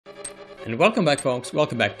And welcome back, folks,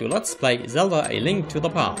 welcome back to Let's Play Zelda A Link to the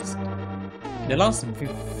Past. In the last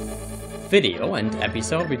video and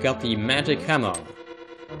episode we got the magic hammer.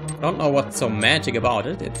 I don't know what's so magic about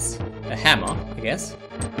it, it's a hammer, I guess.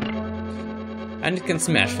 And it can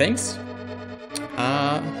smash things.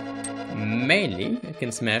 Mainly it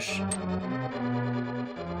can smash,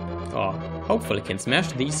 or hopefully can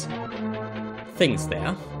smash these things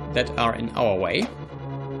there that are in our way.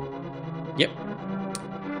 Yep.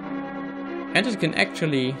 And it can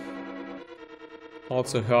actually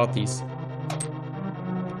also hurt these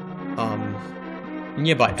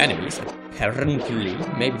nearby enemies, apparently.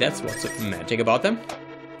 Maybe that's what's so magic about them.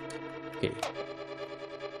 Okay.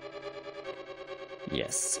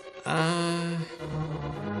 Yes.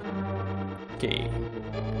 Okay.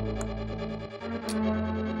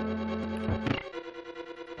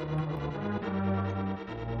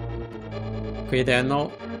 Okay, there are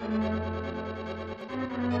no...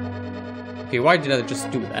 Okay, why did I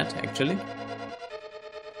just do that, actually?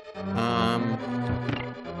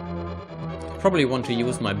 Probably want to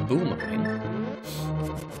use my boomerang.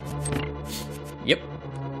 Yep.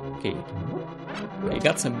 Okay. We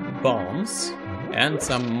got some bombs. And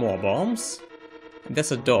some more bombs. And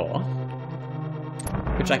there's a door.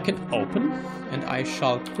 Which I can open. And I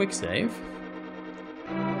shall quick save.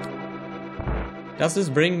 Does this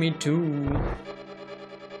bring me to...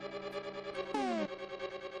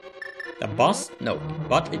 the boss? No.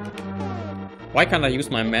 But it... why can't I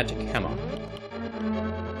use my magic hammer?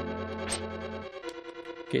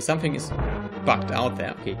 Okay, something is bugged out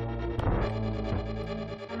there. Okay.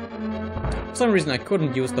 For some reason I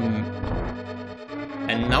couldn't use them.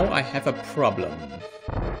 And now I have a problem.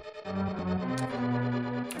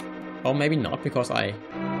 Or maybe not, because I...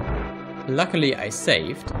 luckily I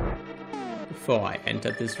saved before I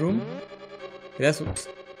entered this room. That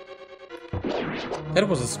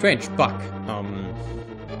was a strange bug.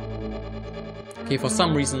 Okay, for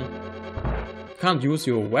some reason you can't use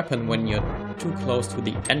your weapon when you're too close to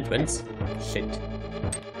the entrance. Shit.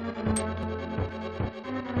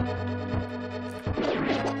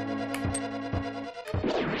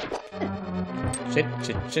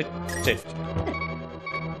 Shit.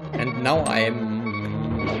 And now I'm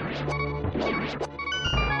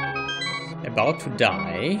about to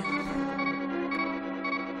die.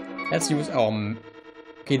 Let's use our...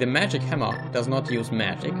 okay, the magic hammer does not use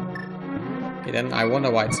magic. Okay, then I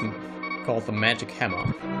wonder why it's called the magic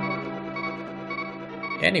hammer.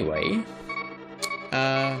 Anyway...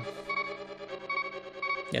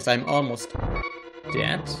 yes, I'm almost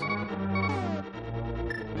dead.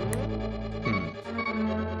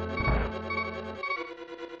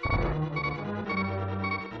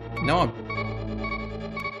 Now I'm...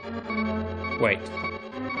 wait.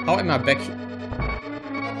 How am I back here?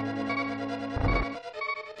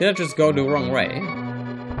 Did I just go the wrong way?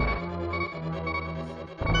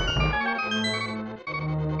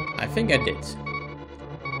 I think I did.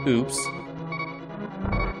 Oops.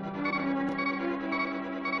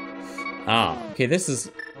 Ah, okay, this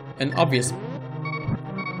is an obvious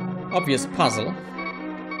puzzle.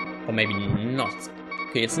 Or maybe not.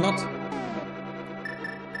 Okay, it's not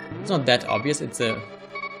that obvious. It's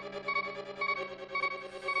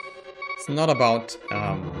not about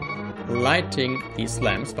lighting these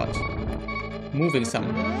lamps, but moving some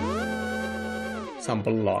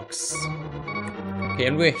blocks. Okay,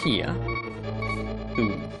 and we're here.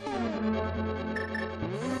 Ooh.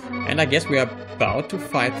 And I guess we are about to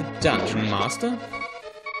fight the dungeon master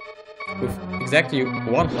with exactly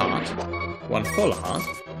one heart, one full heart,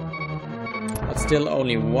 but still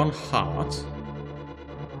only one heart.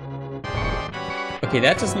 Okay,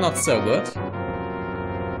 that is not so good.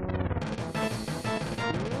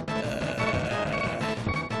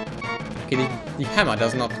 Okay, the hammer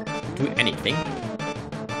does not do anything.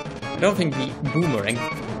 I don't think the boomerang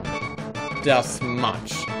does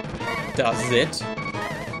much. Does it?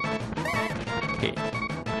 Okay.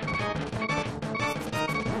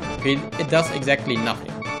 Okay, it does exactly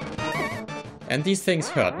nothing. And these things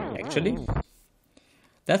hurt me, actually.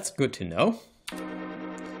 That's good to know.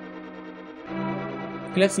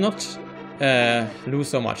 Let's not lose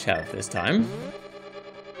so much health this time.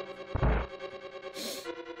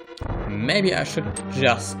 Maybe I should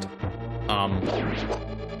just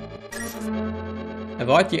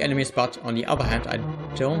avoid the enemies, but on the other hand, I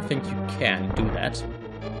don't think you can do that.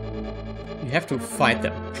 You have to fight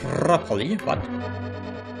them properly, but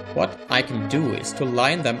what I can do is to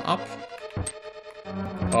line them up,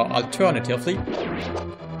 or alternatively,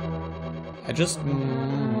 I just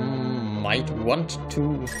might want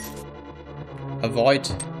to avoid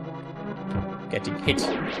getting hit.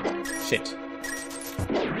 Shit.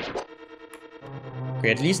 Okay,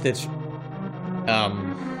 at least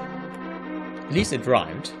it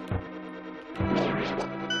rhymed.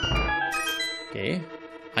 Okay,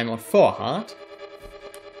 I'm on 4 heart.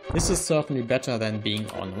 This is certainly better than being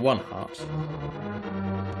on 1 heart.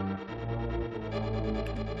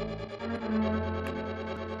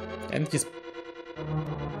 And these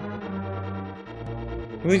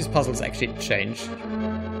puzzles actually change.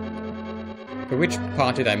 For which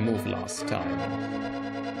part did I move last time?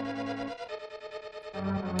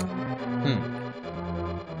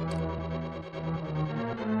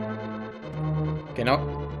 Okay, now.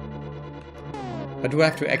 But do I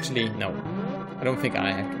have to actually... No. I don't think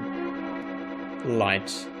I have to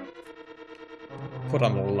light... Put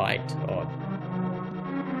on the light, or...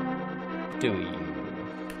 Do you?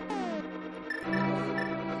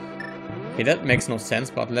 Okay, that makes no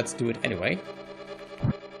sense, but let's do it anyway.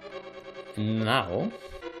 Now...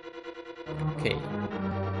 Okay.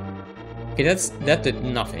 Okay, that did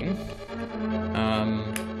nothing.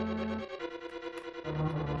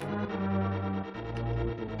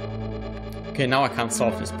 Okay, now I can't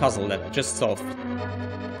solve this puzzle that I just solved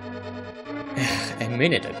a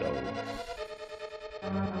minute ago.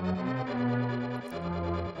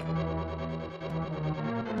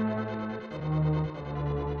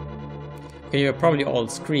 Okay, you're probably all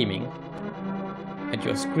screaming at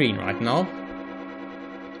your screen right now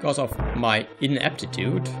because of my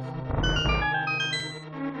ineptitude.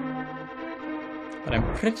 But I'm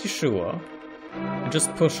pretty sure I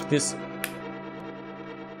just push this.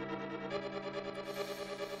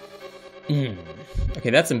 Okay,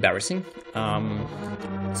 that's embarrassing.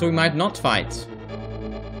 So we might not fight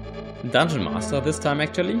Dungeon Master this time,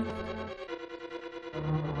 actually.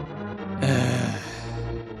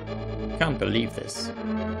 Can't believe this.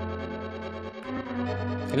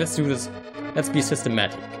 Okay, let's do this. Let's be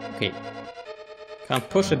systematic. Okay. Can't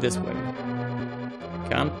push it this way.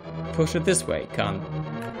 Can't push it this way. Can't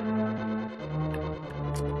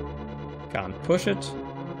push it.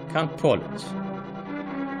 Can't pull it.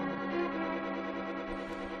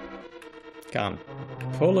 Can't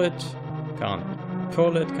pull it. Can't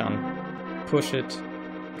pull it. Can't push it.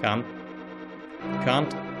 Can't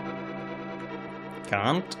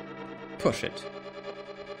push it.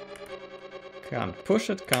 Can't push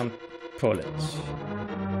it, can't pull it.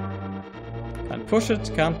 Can't push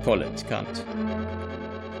it, can't pull it. Can't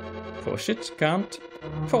push it, can't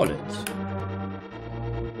pull it.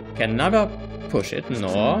 Can never push it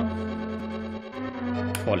nor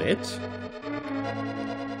pull it.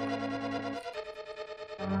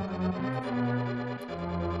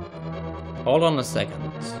 Hold on a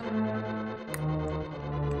second.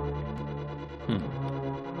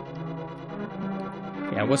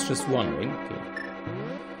 I was just wondering. Okay.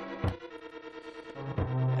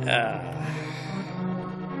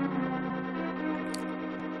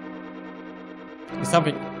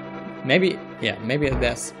 Something. Maybe. Yeah. Maybe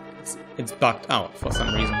there's. It's bugged out for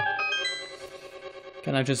some reason.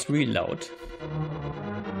 Can I just reload?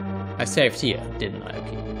 I saved here, didn't I?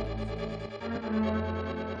 Okay.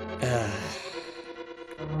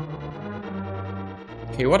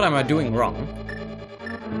 Okay. What am I doing wrong?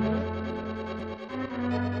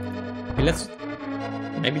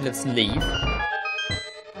 Maybe let's leave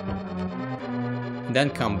and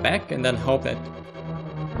then come back and then hope that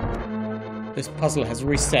this puzzle has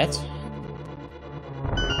reset.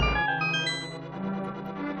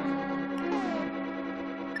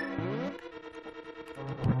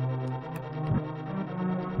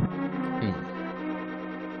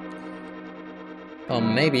 Or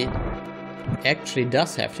maybe it actually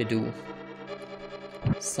does have to do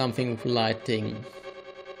something with lighting.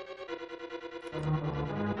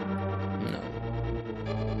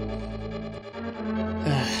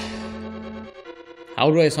 How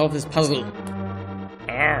do I solve this puzzle?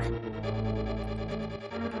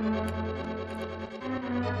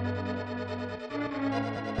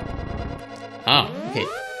 Okay.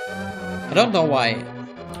 I don't know why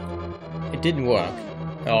it didn't work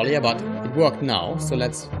earlier, but it worked now. So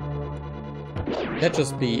let's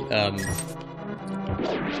just be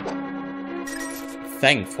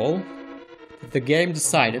thankful that the game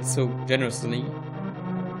decided so generously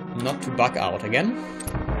not to bug out again.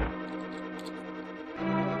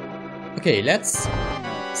 Okay, let's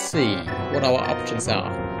see what our options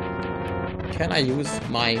are. Can I use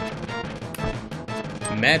my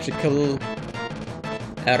magical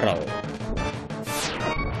arrow?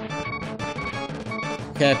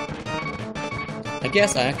 Okay, I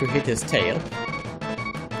guess I have to hit his tail.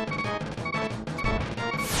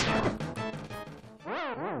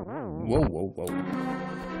 Whoa, whoa, whoa.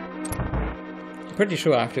 I'm pretty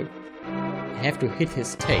sure I have to hit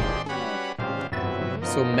his tail.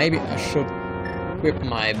 So maybe I should equip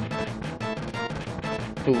my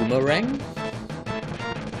boomerang.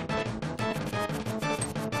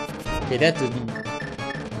 Okay, that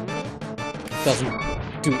doesn't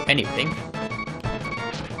do anything.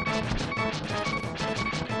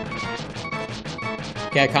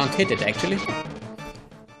 Okay, I can't hit it actually.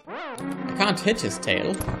 I can't hit his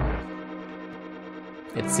tail,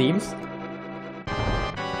 it seems.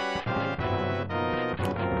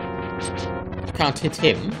 I can't hit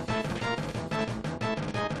him.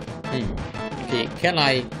 Okay, can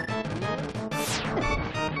I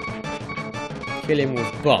kill him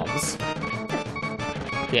with bombs?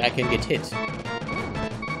 Okay, I can get hit.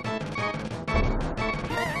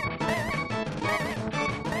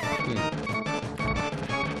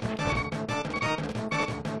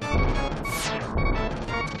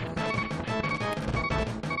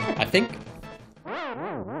 I think...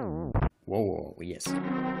 Whoa, yes.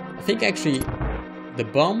 I think actually the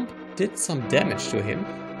bomb did some damage to him.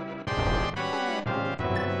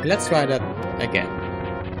 Let's try that again.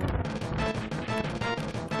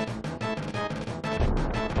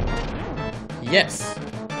 Yes!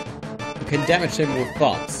 You can damage him with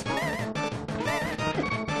bombs.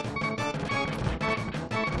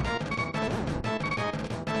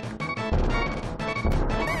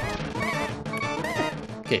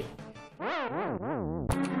 Okay.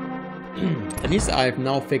 At least I've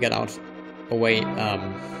now figured out a way, a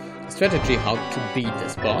strategy how to beat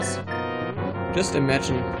this boss. Just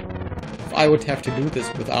imagine if I would have to do this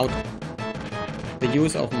without the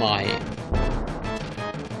use of my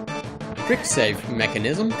quick save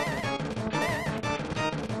mechanism.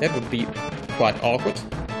 That would be quite awkward.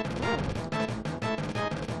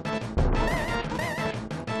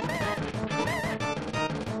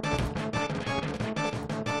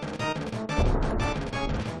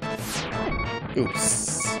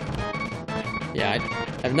 Oops. Yeah, I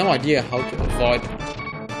have no idea how to avoid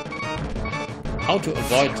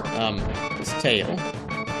his tail.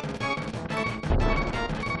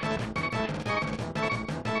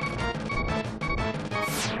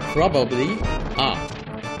 Probably.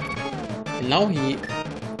 And now he can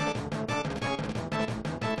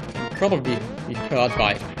probably be hurt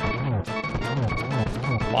by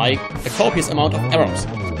a copious amount of arrows.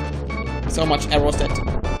 So much arrows that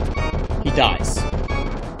he dies.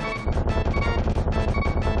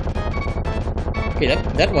 Okay,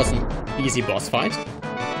 that was an easy boss fight.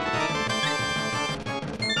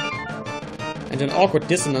 And an awkward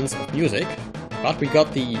dissonance of music. But we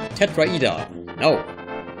got the Tetraeder. No,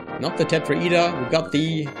 not the Tetraeder, we got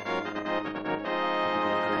the...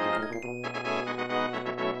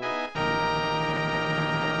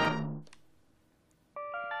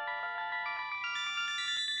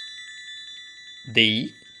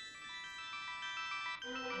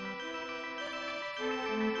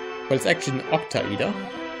 Well, it's actually an Octaeder.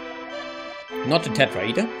 Not a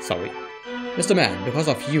Tetraeder, sorry. Mr. Man, because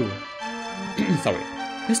of you... sorry.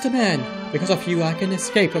 Mr. Man, because of you I can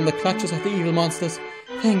escape from the clutches of the evil monsters.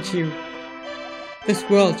 Thank you. This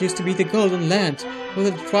world used to be the Golden Land, where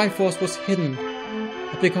the Triforce was hidden.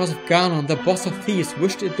 But because of Ganon, the boss of thieves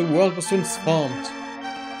wished the world was transformed.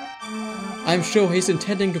 I'm sure he's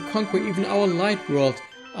intending to conquer even our light world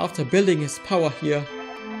after building his power here.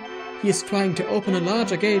 He is trying to open a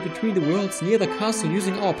larger gate between the worlds near the castle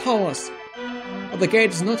using our powers. But the gate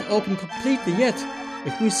is not open completely yet.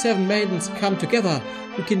 If we 7 maidens come together,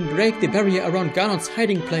 we can break the barrier around Ganon's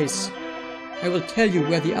hiding place. I will tell you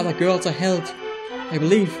where the other girls are held. I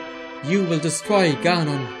believe you will destroy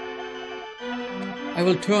Ganon. I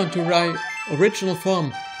will turn to my original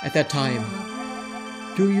form at that time.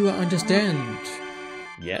 Do you understand?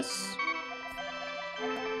 Yes.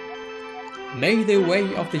 May the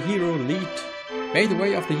way of the hero lead. May the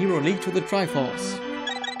way of the hero lead to the Triforce.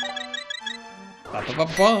 Ba, ba, ba,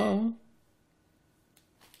 ba.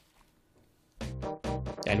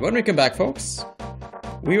 And when we come back, folks,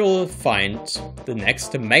 we will find the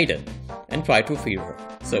next maiden and try to free her.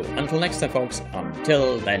 So until next time, folks,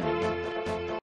 until then.